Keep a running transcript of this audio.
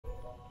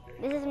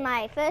This is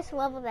my first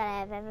level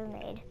that I've ever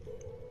made.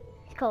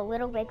 It's called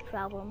Little Big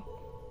Problem.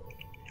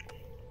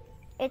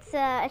 It's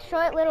a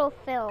short little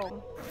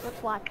film.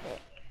 Let's watch it.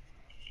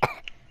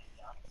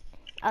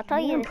 I'll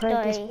tell you the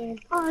story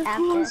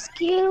after.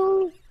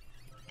 Skill.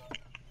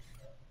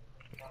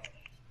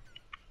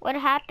 What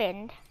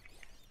happened?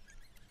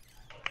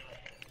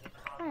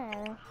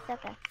 Oh, it's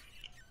okay.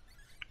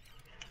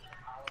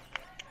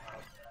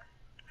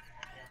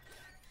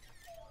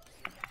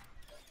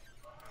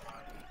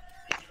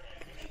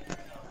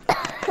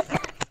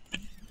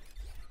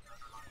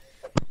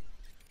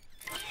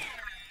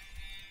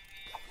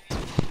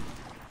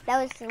 That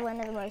was one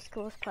of the most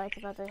coolest parts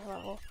about this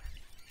level.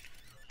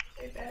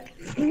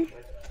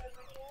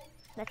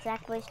 That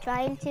Zach was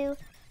trying to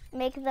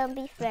make them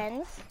be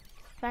friends,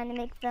 trying to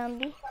make them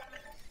be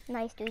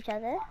nice to each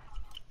other.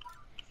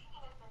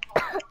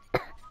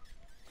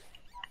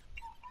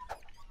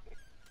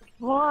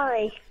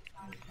 Why?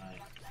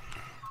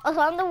 Also,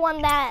 I'm the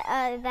one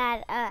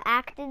that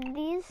acted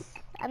these.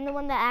 I'm the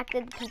one that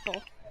acted the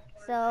people.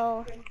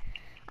 So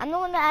I'm the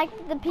one that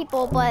acted the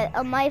people,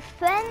 but my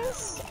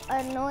friend's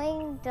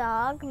annoying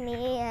dog,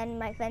 me and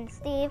my friend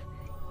Steve,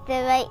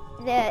 they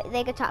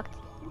could talk.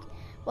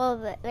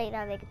 Well, right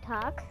now they could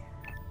talk.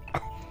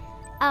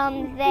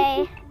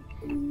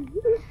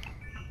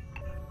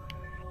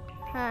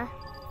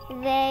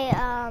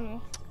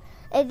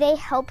 They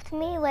helped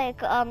me, like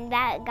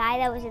that guy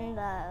that was in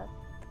the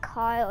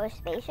car or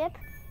spaceship.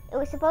 It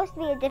was supposed to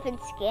be a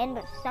different skin,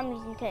 but for some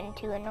reason turned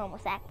into a normal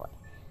sack boy.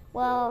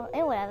 Well,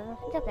 whatever,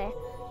 it's okay.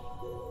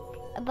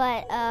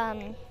 But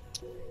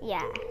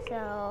yeah,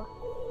 so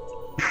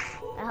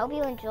I hope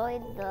you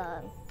enjoyed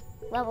the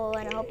level,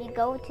 and I hope you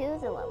go to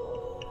the level.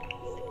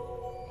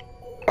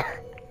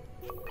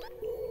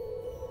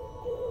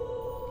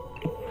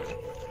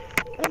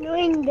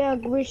 Annoying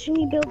dog, where should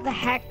we build the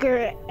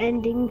hacker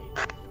ending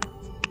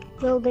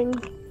building?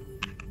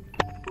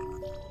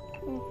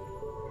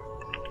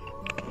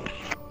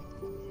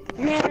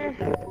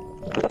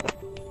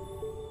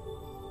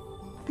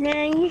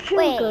 Nah, you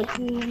should go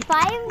to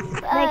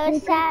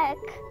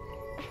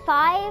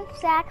five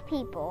sack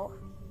people.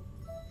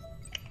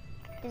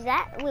 Does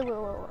that, wait,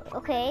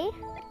 okay,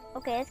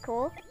 that's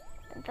cool.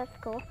 That's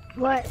cool.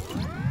 What?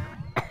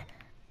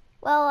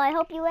 Well, I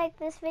hope you liked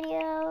this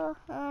video.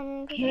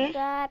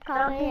 Subscribe,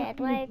 comment, and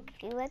like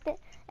if you liked it,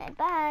 and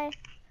bye.